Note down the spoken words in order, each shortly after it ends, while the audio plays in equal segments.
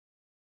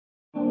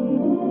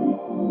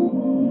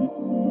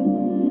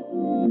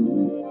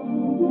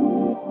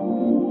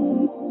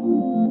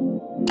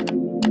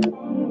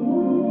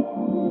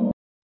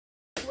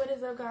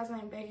guys,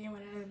 I'm back again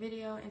with another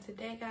video, and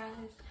today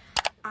guys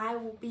I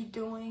will be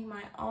doing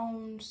my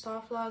own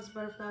soft locks,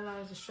 butterfly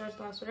locks, or stretch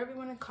locks, whatever you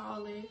want to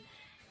call it,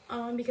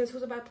 because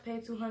who's about to pay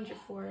 $200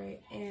 for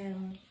it.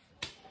 And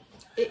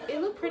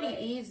it looked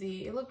pretty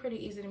easy. It looked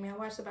pretty easy to me. I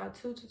watched about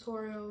 2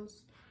 tutorials,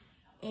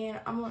 and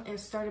I'm gonna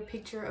insert a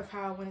picture of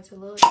how I want it to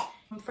look.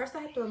 First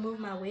I have to remove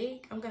my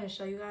wig. I'm gonna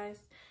show you guys.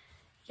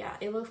 Yeah,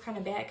 it looks kind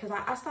of bad because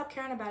I stopped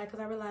caring about it because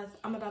I realized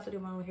I'm about to do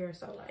my own hair,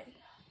 so like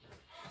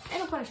ain't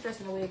no point in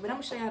stressing the wig. But I'm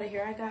gonna show you how the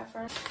hair I got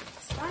first.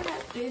 So I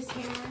got this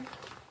hair.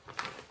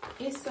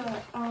 It's a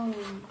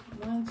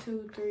 1,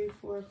 2, 3,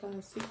 4,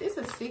 5, 6. It's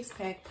a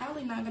 6-pack.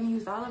 Probably not gonna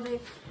use all of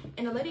it.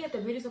 And the lady at the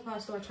beauty supply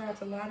store tried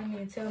to lie to me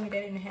and tell me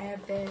they didn't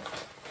have that.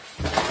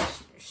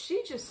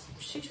 She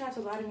tried to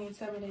lie to me and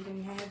tell me they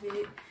didn't have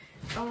it.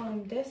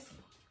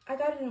 I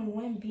got it in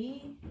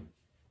 1B.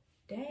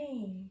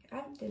 Dang,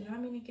 I did not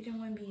mean to get in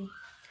 1B.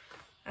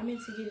 I meant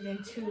to get it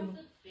in 2.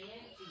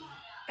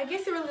 I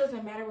guess it really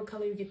doesn't matter what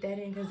color you get that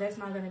in because that's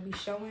not going to be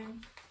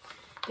showing.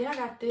 Then I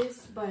got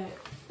this, but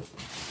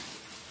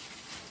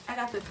I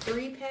got the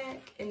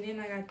 3-pack, and then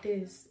I got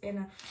this.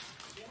 And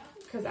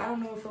because I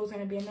don't know if it was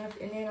going to be enough.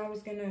 And then I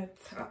was going to,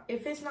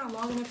 if it's not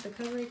long enough to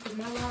cover it, because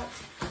my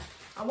locks,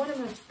 I want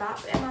them to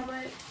stop at my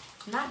butt.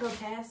 Not go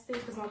past it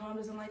because my mom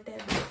doesn't like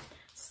that, but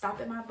stop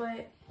at my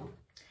butt.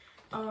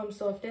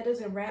 So if that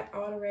doesn't wrap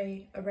all the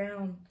way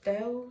around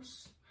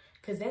those,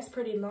 because that's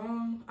pretty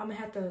long, I'm gonna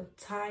have to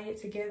tie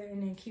it together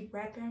and then keep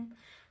wrapping.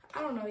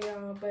 I don't know,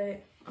 y'all,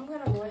 but I'm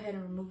gonna go ahead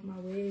and remove my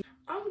wig.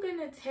 I'm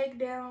gonna take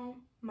down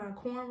my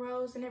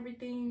cornrows and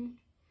everything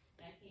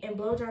and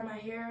blow dry my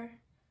hair,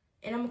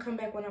 and I'm gonna come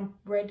back when I'm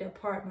ready to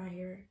part my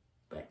hair.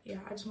 But yeah,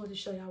 I just wanted to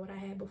show y'all what I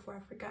had before I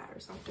forgot or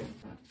something.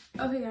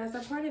 Okay guys,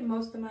 I parted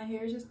most of my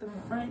hair, just the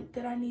front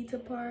that I need to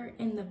part,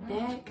 and the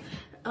back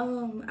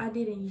I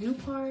did in U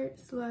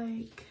parts,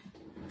 like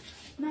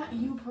not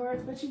U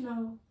parts, but you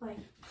know, like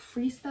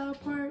freestyle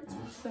parts.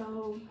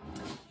 So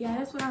yeah,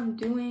 that's what I'm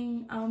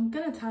doing. I'm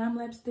gonna time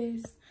lapse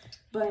this,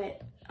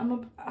 but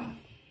I'm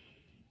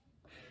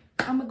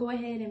gonna go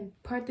ahead and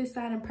part this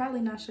side and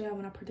probably not show y'all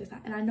when I part this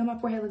side. And I know my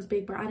forehead looks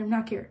big, but I do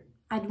not care.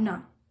 I do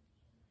not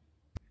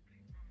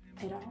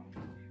at all.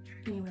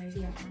 Anyways,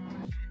 yeah.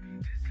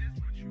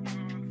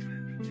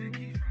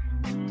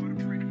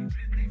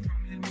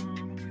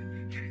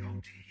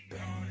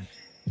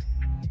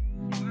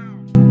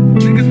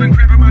 Niggas been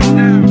crapping my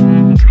style,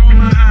 blowing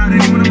my hide.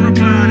 Anyone I'm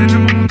replying, and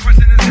number one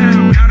question is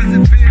how does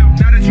it feel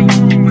now that you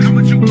own? How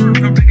much you worth?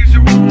 How big is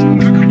your home?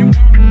 How come you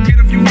won't get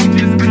a few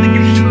inches? I think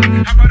you should.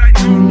 How about I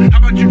don't? How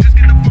about you just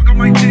get the fuck on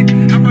my dick?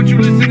 How about you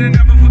listen and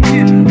never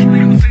forget? Only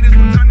gonna say this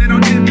one time, then I'll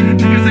dip.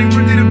 Niggas ain't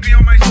worthy to be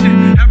on my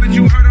shit. Haven't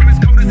you heard I'm as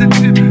cold as a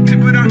tip? Tip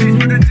without haze,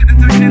 for that to the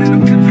Titanic. No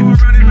tips all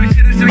around it, my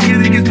shit is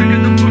gigantic. It's bigger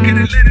than fucking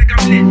Atlantic.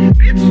 I'm lit,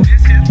 bitch.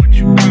 This is what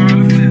you call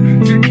a flip.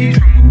 10 keys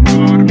from a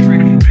car to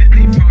brick.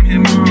 Bentley from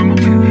him, mama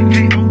with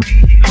K.O.D.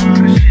 He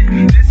hard as shit.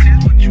 This is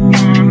what you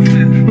call a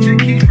flip. 10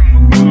 keys from a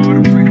car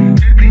to brick.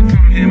 Bentley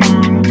from him,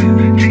 mama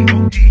with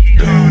K.O.D. He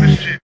hard as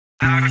shit.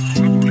 Out of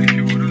trouble, they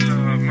you would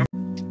love my.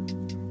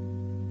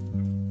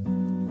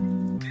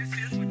 This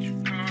is what you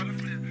call a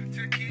flip.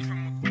 10 keys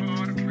from a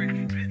car to brick.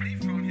 Bentley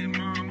from him,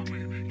 mama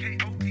with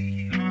K.O.D.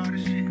 He hard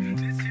as shit.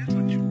 This is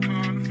what you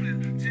call a flip.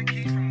 10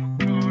 keys from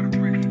a car to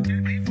brick.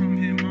 Bentley from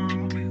him,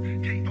 mama with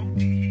K.O.D.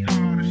 He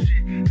hard as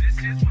shit. This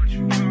is what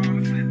you call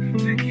a flip.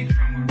 10 keys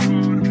from a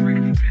car to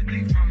brick.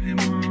 Bentley from him,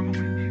 mama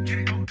with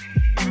K.O.D.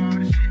 He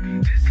hard as shit.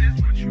 This is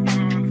what you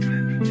call a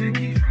flip. 10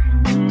 keys from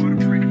a car to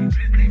brick.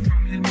 Bentley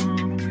from him,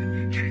 mama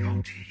with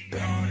K.O.D. He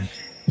hard as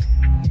shit.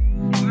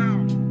 Wow,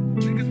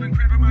 niggas been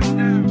crapping my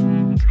style,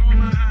 blowing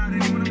my hide.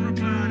 Anyone I'm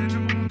replying, and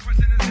number one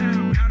question is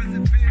how does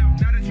it feel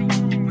now that you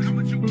own? How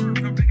much you worth?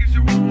 How big is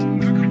your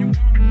home? How come you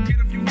won't get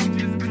a few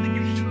inches? I think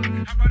you should.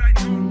 How about I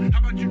don't? How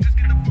about you just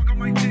get the fuck on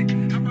my dick?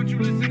 How about you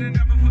listen and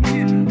never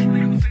forget? Only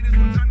gonna say this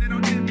one time, then I'll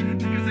dip.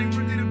 Niggas ain't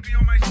worthy to be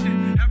on my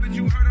shit. Haven't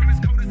you heard I'm as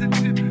cold as a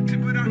tip? Tip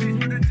without haze,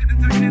 for that to the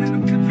Titanic. No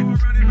tips all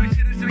around it, my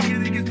shit is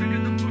gigantic. It's bigger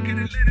than fucking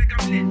Atlantic.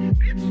 I'm lit,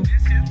 bitch.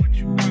 This is what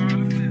you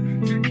call a flip.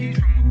 10 keys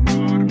from a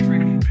car to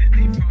brick.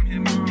 Bentley from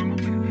him, mama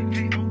with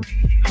K.O.D.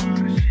 He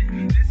hard as shit.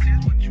 This is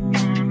what you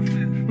call a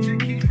flip. 10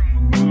 keys from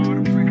a car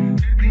to brick.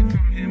 Bentley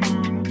from him,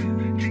 mama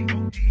with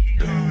K.O.D. He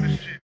hard as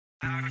shit.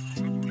 Out of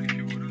trouble, they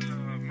you would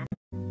love my.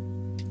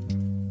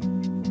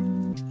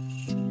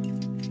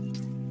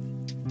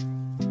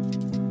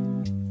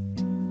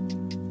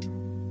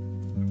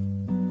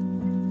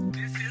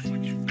 This is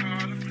what you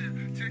call a flip.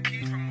 10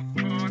 keys from a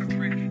car to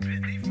brick.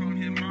 Bentley from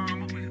him,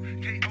 mama with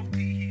K.O.D.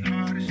 He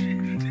hard as shit.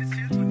 This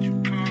is what you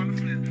call a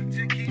flip.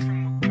 10 keys from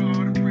a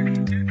car to brick.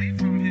 Bentley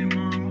from him,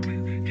 mama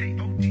with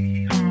K.O.D.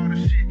 He hard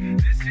as shit.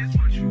 This is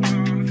what you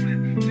call a flip.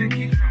 10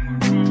 keys from a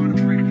car to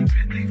brick.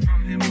 Bentley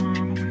from him,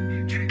 mama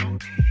with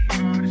K.O.D. He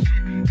hard as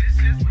shit. This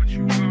is what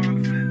you call a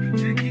flip.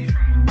 10 keys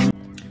from a.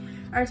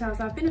 Alright y'all,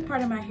 so I finished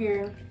parting my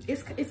hair.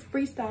 It's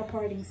freestyle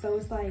parting, so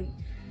it's like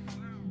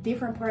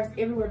different parts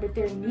everywhere, but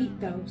they're neat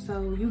though,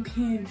 so you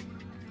can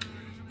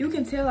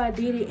tell I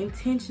did it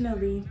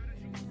intentionally.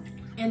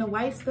 And the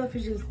white stuff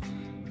is just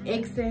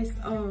excess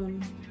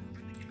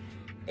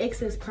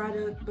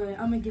product, but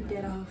I'm gonna get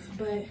that off.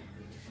 But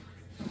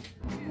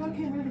I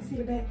can't really see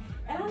the back,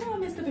 and I know I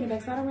messed up in the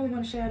back, so I don't really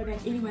want to show y'all the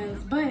back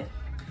anyways. But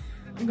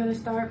I'm gonna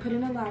start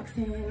putting the locks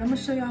in. I'm gonna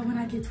show y'all when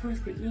I get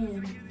towards the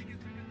end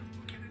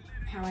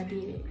how I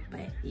did it.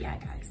 But yeah,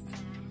 guys.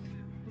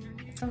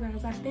 So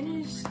guys, I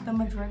finished the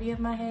majority of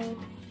my head.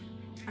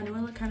 I know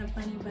it looked kind of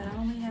funny, but I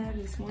only have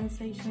this one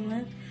section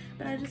left.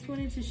 But I just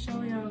wanted to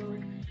show y'all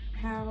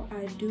how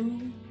I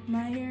do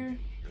my hair.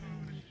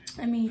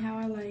 I mean, how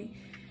I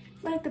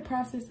like the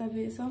process of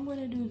it. So I'm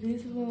gonna do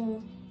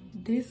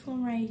this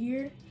one right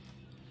here,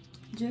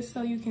 just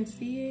so you can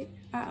see it.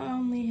 I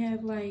only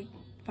have like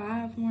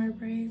 5 more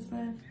braids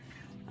left.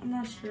 I'm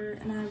not sure,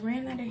 and I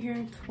ran out of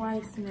hair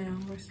twice now,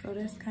 so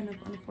that's kind of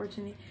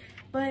unfortunate.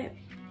 But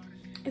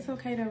it's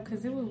okay though,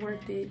 because it was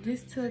worth it.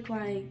 This took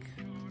like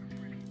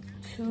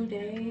 2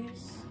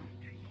 days.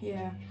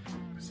 Yeah,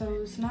 so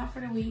it's not for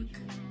the week.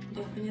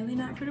 Definitely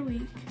not for the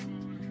week.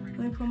 Let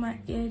me put my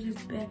edges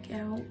back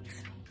out,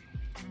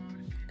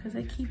 because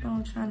they keep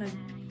on trying to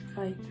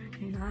like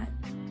not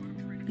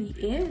be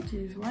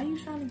edges. Why are you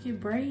trying to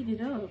get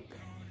braided up?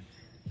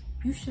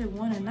 You should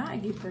want to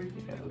not get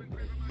braided up.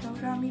 Don't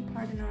got me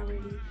parting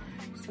already.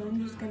 So I'm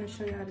just gonna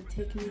show y'all the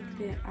technique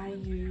that I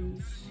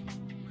use.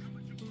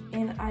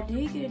 And I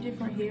did get a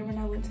different hair when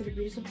I went to the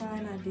beauty supply,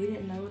 and I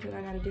didn't know that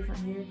I got a different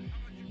hair.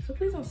 So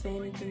please don't say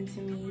anything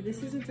to me.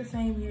 This isn't the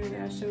same hair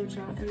that I showed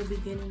y'all in the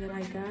beginning that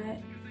I got.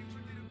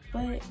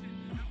 But,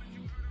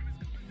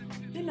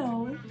 you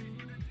know,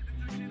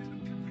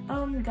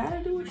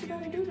 gotta do what you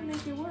gotta do to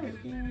make it work,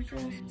 you know what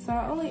I'm saying? So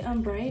I only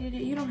unbraided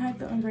it. You don't have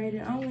to unbraid it.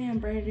 I only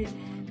unbraided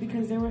it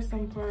because there were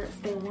some parts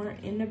that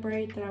weren't in the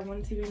braid that I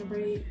wanted to be in the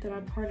braid that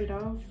I parted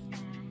off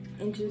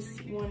and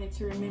just wanted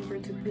to remember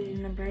to put it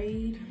in the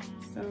braid.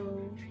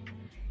 So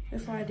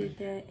that's why I did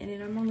that. And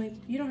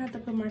then you don't have to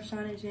put more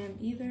Shine and Jam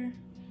either,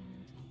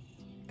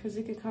 because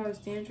it could cause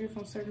dandruff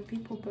on certain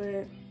people,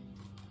 but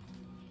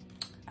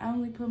I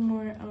only put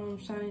more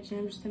Shine and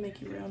Jam just to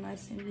make it real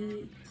nice and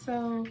neat.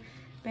 So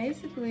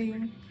basically,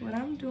 what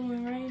I'm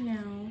doing right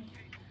now,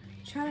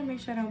 trying to make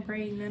sure I don't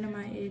braid none of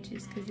my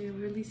edges because they're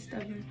really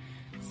stubborn.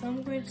 So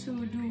I'm going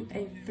to do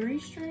a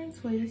 3-string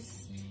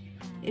twist.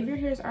 If your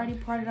hair is already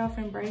parted off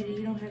and braided,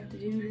 you don't have to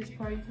do this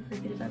part. You can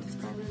forget about this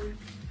part really.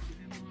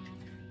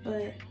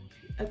 But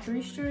a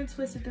 3-string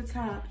twist at the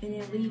top, and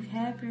then leave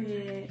half your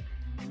head,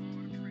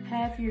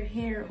 half your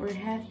hair, or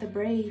half the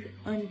braid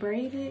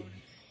unbraided.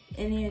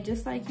 And then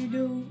just like you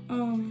do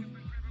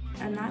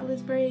a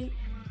knotless braid,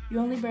 you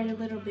only braid a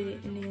little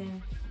bit, and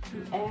then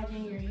you add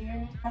in your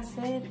hair. I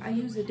said I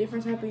use a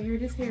different type of hair.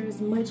 This hair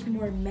is much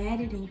more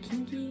matted and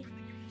kinky.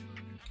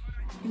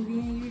 And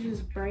then you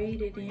just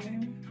braid it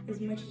in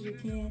as much as you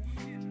can.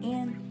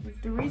 And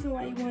the reason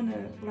why you want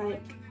to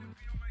like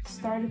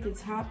start at the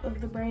top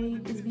of the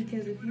braid is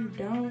because if you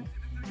don't,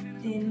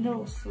 then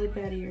it'll slip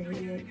out of your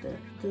head.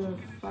 The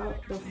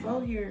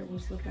faux hair will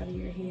slip out of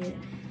your head.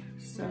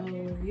 So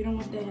you don't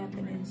want that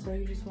happening. So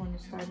you just want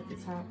to start at the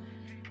top.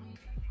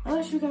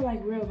 Unless you got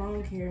like real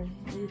long hair,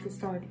 you can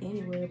start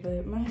anywhere.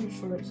 But my hair's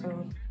short,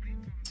 so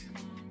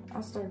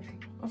I'll start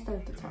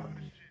at the top.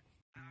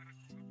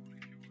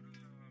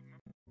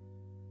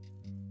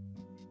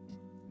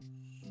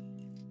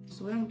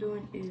 So what I'm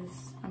doing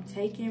is I'm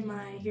taking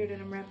my hair that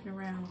I'm wrapping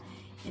around,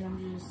 and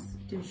I'm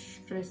just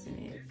distressing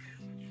it,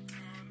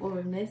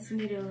 or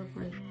messing it up,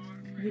 or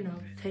you know,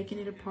 taking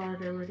it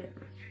apart or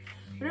whatever.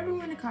 Whatever you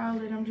want to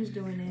call it, I'm just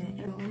doing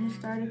that. And I'm going to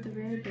start at the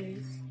very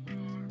base.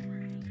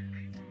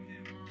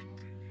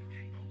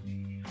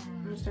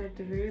 I'm going to start at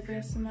the very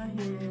base of my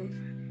head,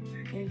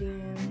 and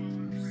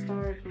then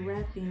start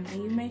wrapping.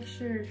 And you make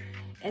sure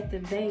at the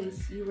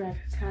base you wrap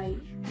tight.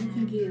 You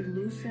can get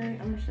looser. I'm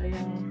going to show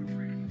y'all.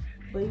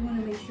 But you want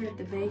to make sure at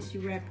the base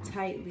you wrap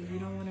tightly. You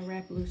don't want to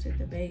wrap loose at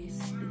the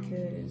base,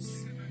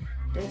 because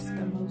that's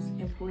the most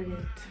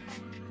important.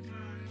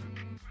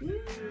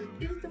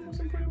 Is it the most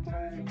important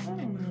part? I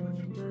don't know,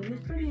 but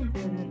it's pretty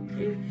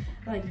important.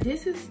 Like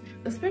this is,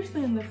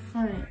 especially in the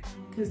front,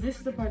 because this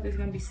is the part that's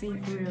gonna be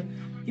seen for real.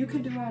 You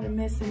can do all the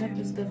messing up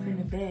and stuff in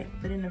the back,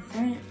 but in the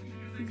front,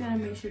 you gotta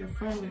make sure the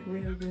front look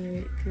real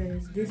good,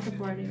 because this is the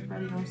part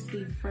everybody don't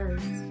see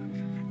first.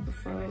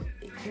 Before,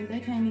 and they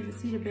can't even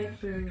see the back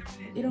for real.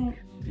 It don't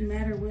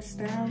matter what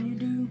style you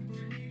do,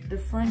 the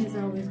front is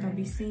always gonna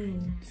be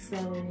seen. So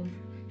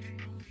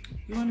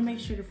you wanna make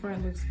sure the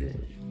front looks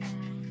good.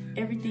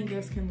 Everything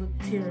else can look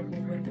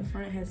terrible, but the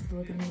front has to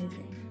look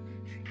amazing.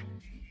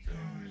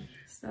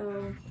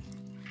 So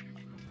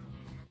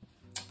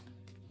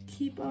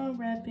keep on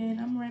wrapping.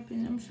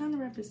 I'm trying to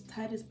wrap as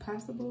tight as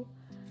possible.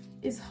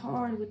 It's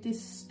hard with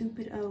this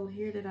stupid old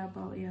hair that I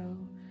bought, y'all.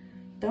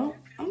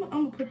 I'm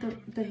gonna put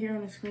the hair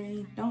on the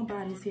screen. Don't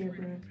buy this hair,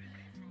 bro.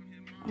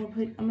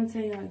 I'm gonna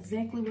tell y'all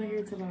exactly what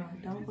hair to buy.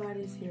 Don't buy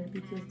this hair,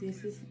 because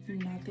this is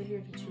not the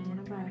hair that you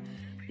wanna buy,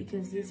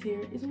 because this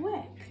hair is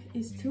whack.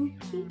 It's too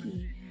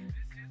kinky.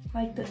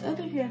 Like the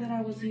other hair that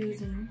I was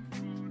using,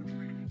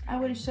 I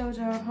would have showed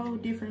y'all a whole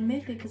different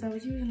method, because I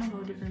was using a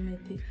whole different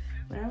method.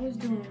 what I was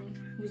doing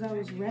was I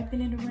was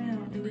wrapping it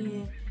around and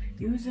then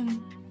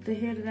using the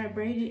hair that I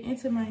braided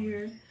into my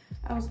hair.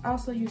 I was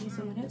also using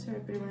some of that to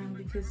wrap it around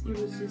because it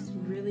was just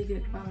really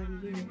good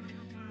quality hair.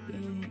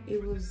 And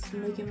it was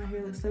making my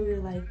hair look so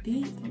good. Like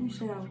these, let me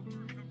show y'all.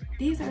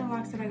 These are the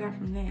locks that I got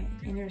from that,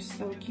 and they're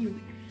so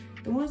cute.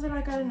 The ones that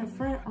I got in the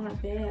front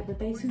aren't bad, but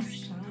they too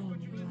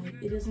shiny.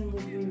 Like it doesn't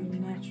look really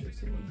natural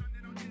to me.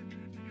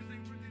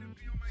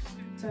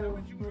 So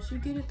once you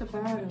get at the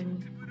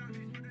bottom,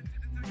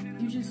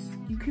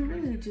 you can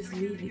really just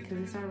leave it because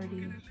it's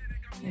already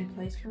in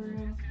place for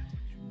real.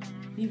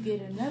 You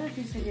get another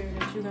piece of hair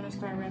that you're gonna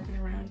start wrapping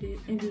around it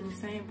and do the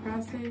same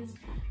process,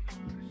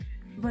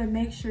 but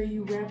make sure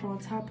you wrap on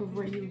top of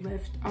where you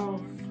left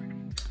off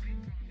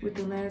with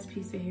the last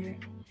piece of hair.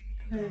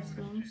 Okay,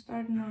 so I'm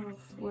starting off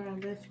where I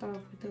left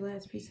off with the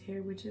last piece of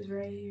hair, which is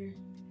right here.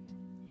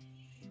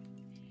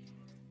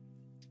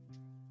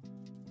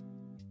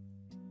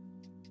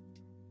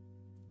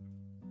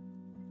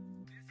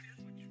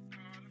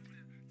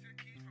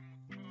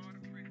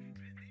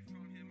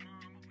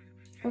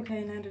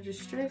 Okay, now to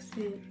distress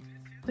it,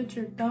 put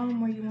your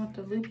thumb where you want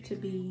the loop to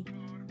be,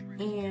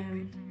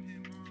 and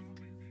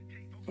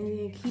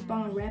then keep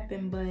on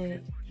wrapping,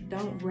 but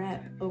don't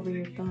wrap over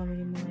your thumb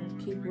anymore.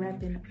 Keep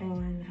wrapping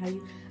on how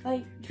you,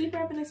 like, keep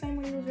wrapping the same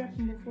way you was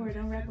wrapping before.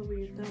 Don't wrap over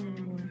your thumb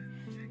anymore.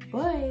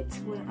 But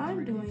what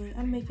I'm doing,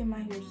 I'm making my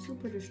hair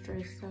super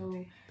distressed.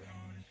 So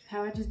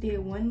how I just did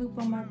one loop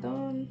on my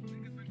thumb,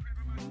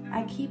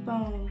 I keep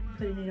on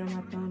putting it on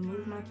my thumb,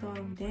 move my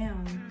thumb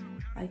down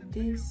like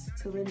this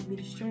to let it be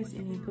distressed,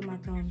 and then put my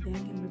thumb back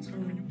in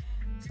between.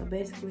 So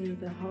basically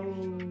the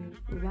whole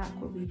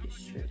lock will be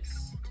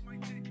distressed.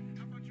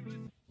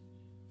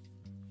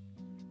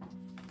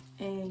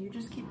 And you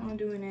just keep on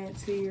doing that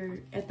till you're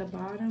at the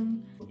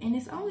bottom. And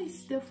it's only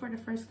stiff for the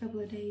first couple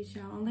of days,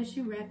 y'all, unless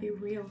you wrap it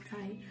real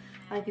tight.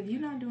 Like if you're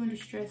not doing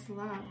distressed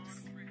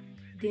locks,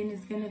 then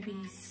it's gonna be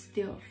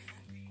stiff.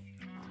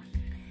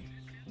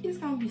 It's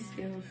gonna be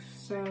stiff.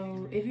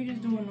 So if you're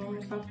just doing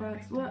normal soft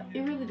locks, well,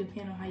 it really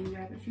depends on how you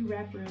wrap. If you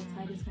wrap real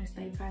tight, it's gonna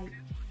stay tight.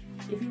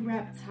 If you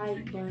wrap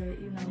tight, but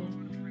you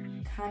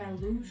know, kind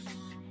of loose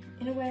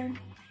in a way,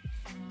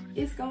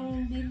 it's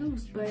gonna be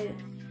loose. But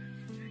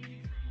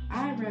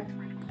I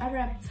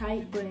wrap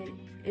tight, but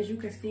as you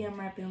can see, I'm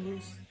wrapping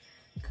loose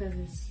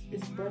because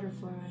it's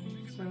butterfly,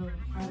 so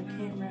I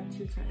can't wrap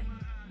too tight.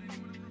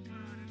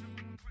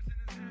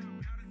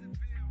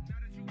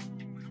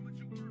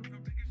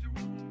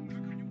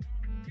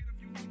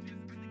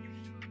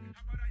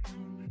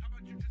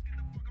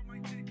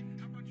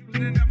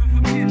 And never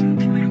forget.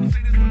 Only gonna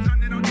say this one time,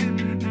 they don't dip.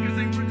 Niggas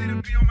ain't worthy to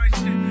be on my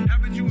shit.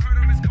 Haven't you heard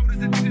I'm as cold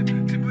as a tip?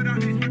 Tip it out,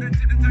 ace with a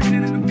tip, the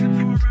Titanic. No tips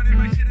all around it,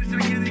 my shit is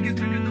gigantic. It's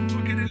bigger than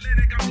fucking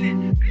Atlantic. I'm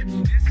lit, bitch.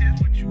 This is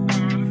what you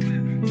call a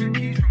flip. 10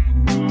 keys from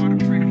a car to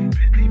brick.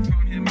 Bentley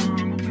from him,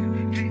 mama whip.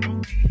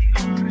 K.O.D. he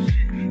hard as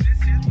shit.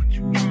 This is what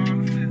you call a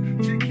flip.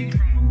 10 keys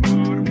from a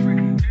car to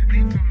brick.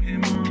 Bentley from him,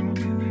 mama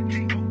whip.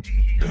 K.O.D.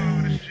 he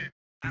hard as shit.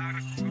 Out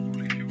of school,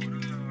 they cure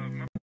the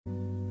love.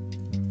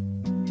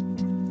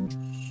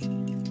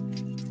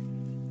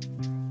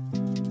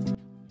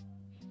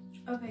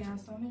 Okay,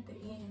 so I'm at the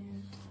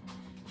end,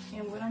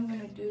 and what I'm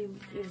gonna do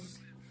is,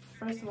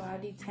 first of all, I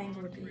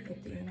detangled it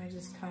at the end. I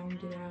just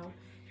combed it out.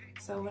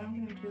 So what I'm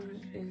gonna do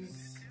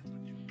is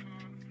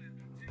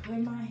put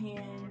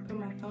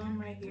my thumb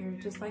right here,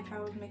 just like how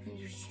I was making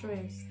the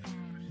distress,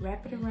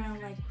 wrap it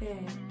around like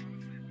that,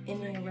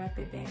 and then wrap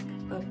it back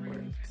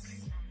upwards.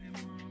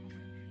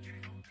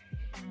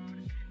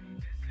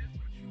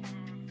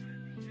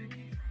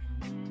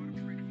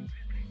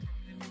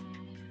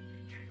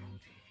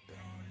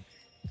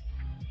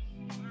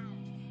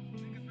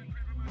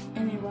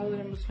 And then roll it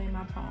in between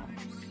my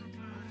palms.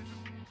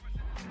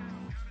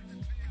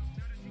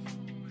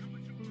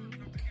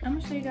 I'm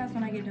gonna show you guys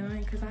when I get done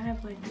because I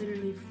have like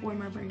literally 4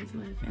 more braids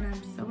left and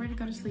I'm so ready to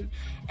go to sleep.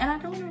 And I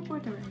don't want to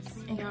record the rest.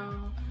 And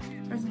y'all,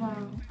 first of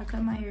all, I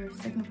cut my hair.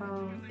 Second of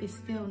all, it's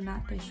still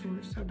not that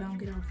short, so don't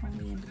get off on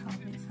me in the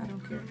comments. I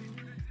don't care.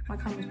 My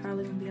comments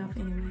probably gonna be off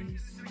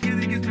anyways.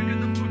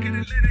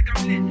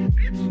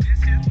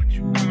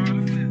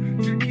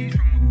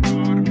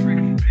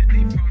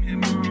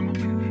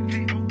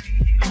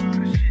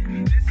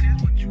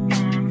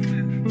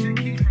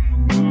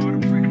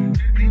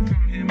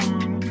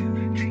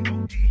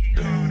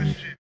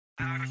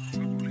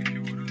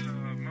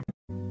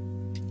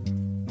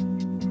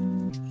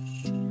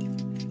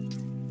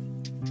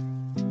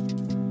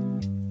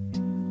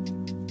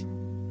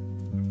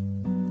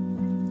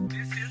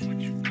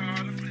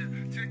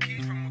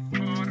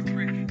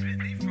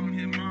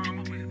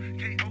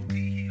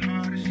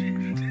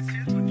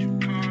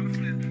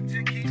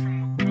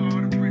 From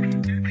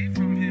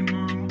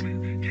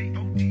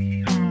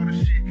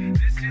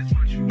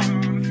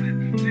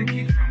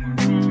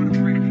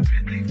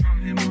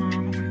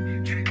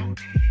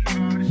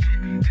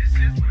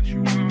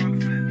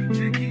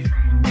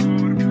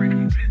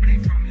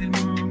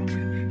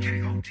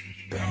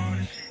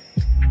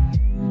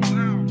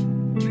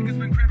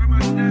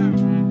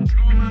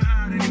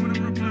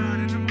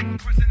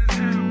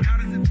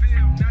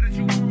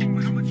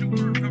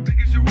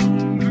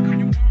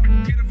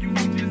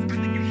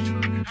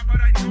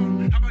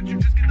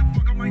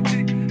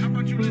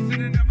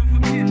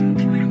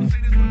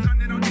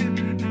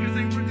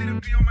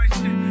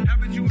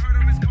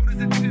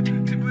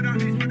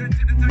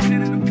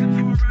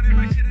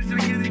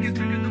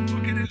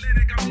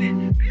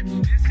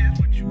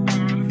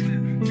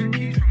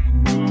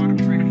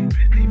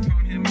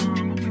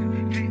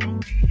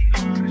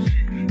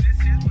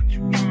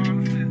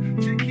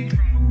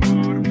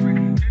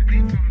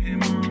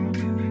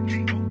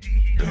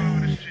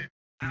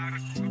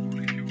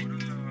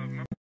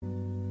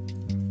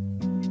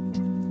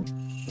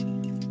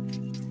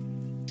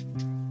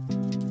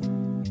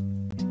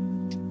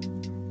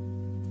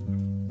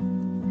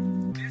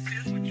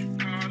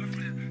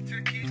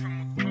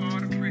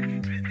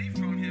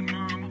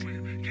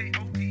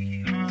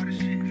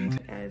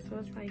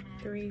it's like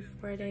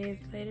 3-4 days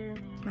later.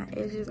 My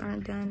edges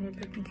aren't done, they're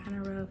looking kind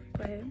of rough,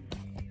 but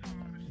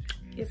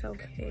it's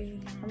okay.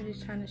 I'm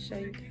just trying to show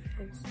you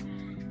guys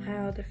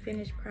how the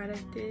finished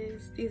product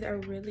is. These are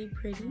really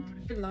pretty,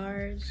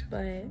 large,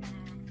 but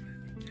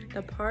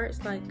the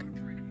parts, like,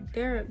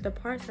 the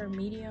parts are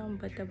medium,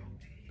 but the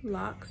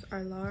locks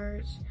are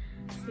large.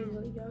 See,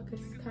 look, y'all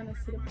can kind of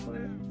see the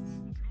parts.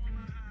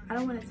 I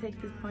don't want to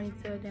take this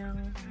ponytail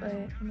down, but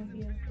I'm gonna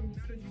be up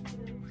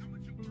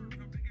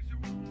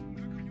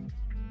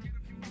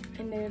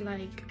and they're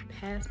like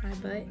past my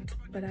butt,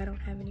 but I don't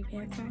have any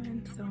pants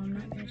on, so I'm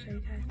not gonna show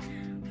you guys.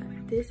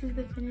 But this is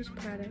the finished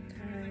product,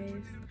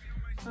 guys.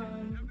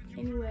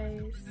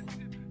 Anyways,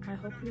 I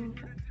hope you,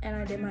 and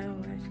I did my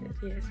own lashes,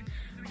 yes.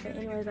 But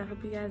anyways, I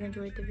hope you guys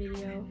enjoyed the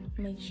video.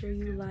 Make sure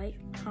you like,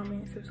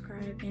 comment,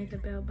 subscribe, and hit the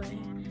bell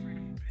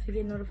button to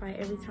get notified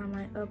every time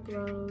I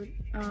upload.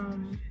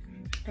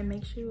 And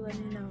make sure you let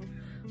me know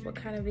what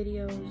kind of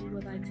videos you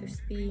would like to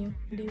see.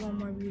 Do you want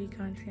more beauty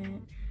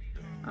content?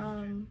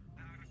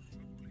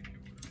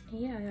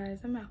 Yeah, guys,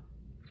 I'm out.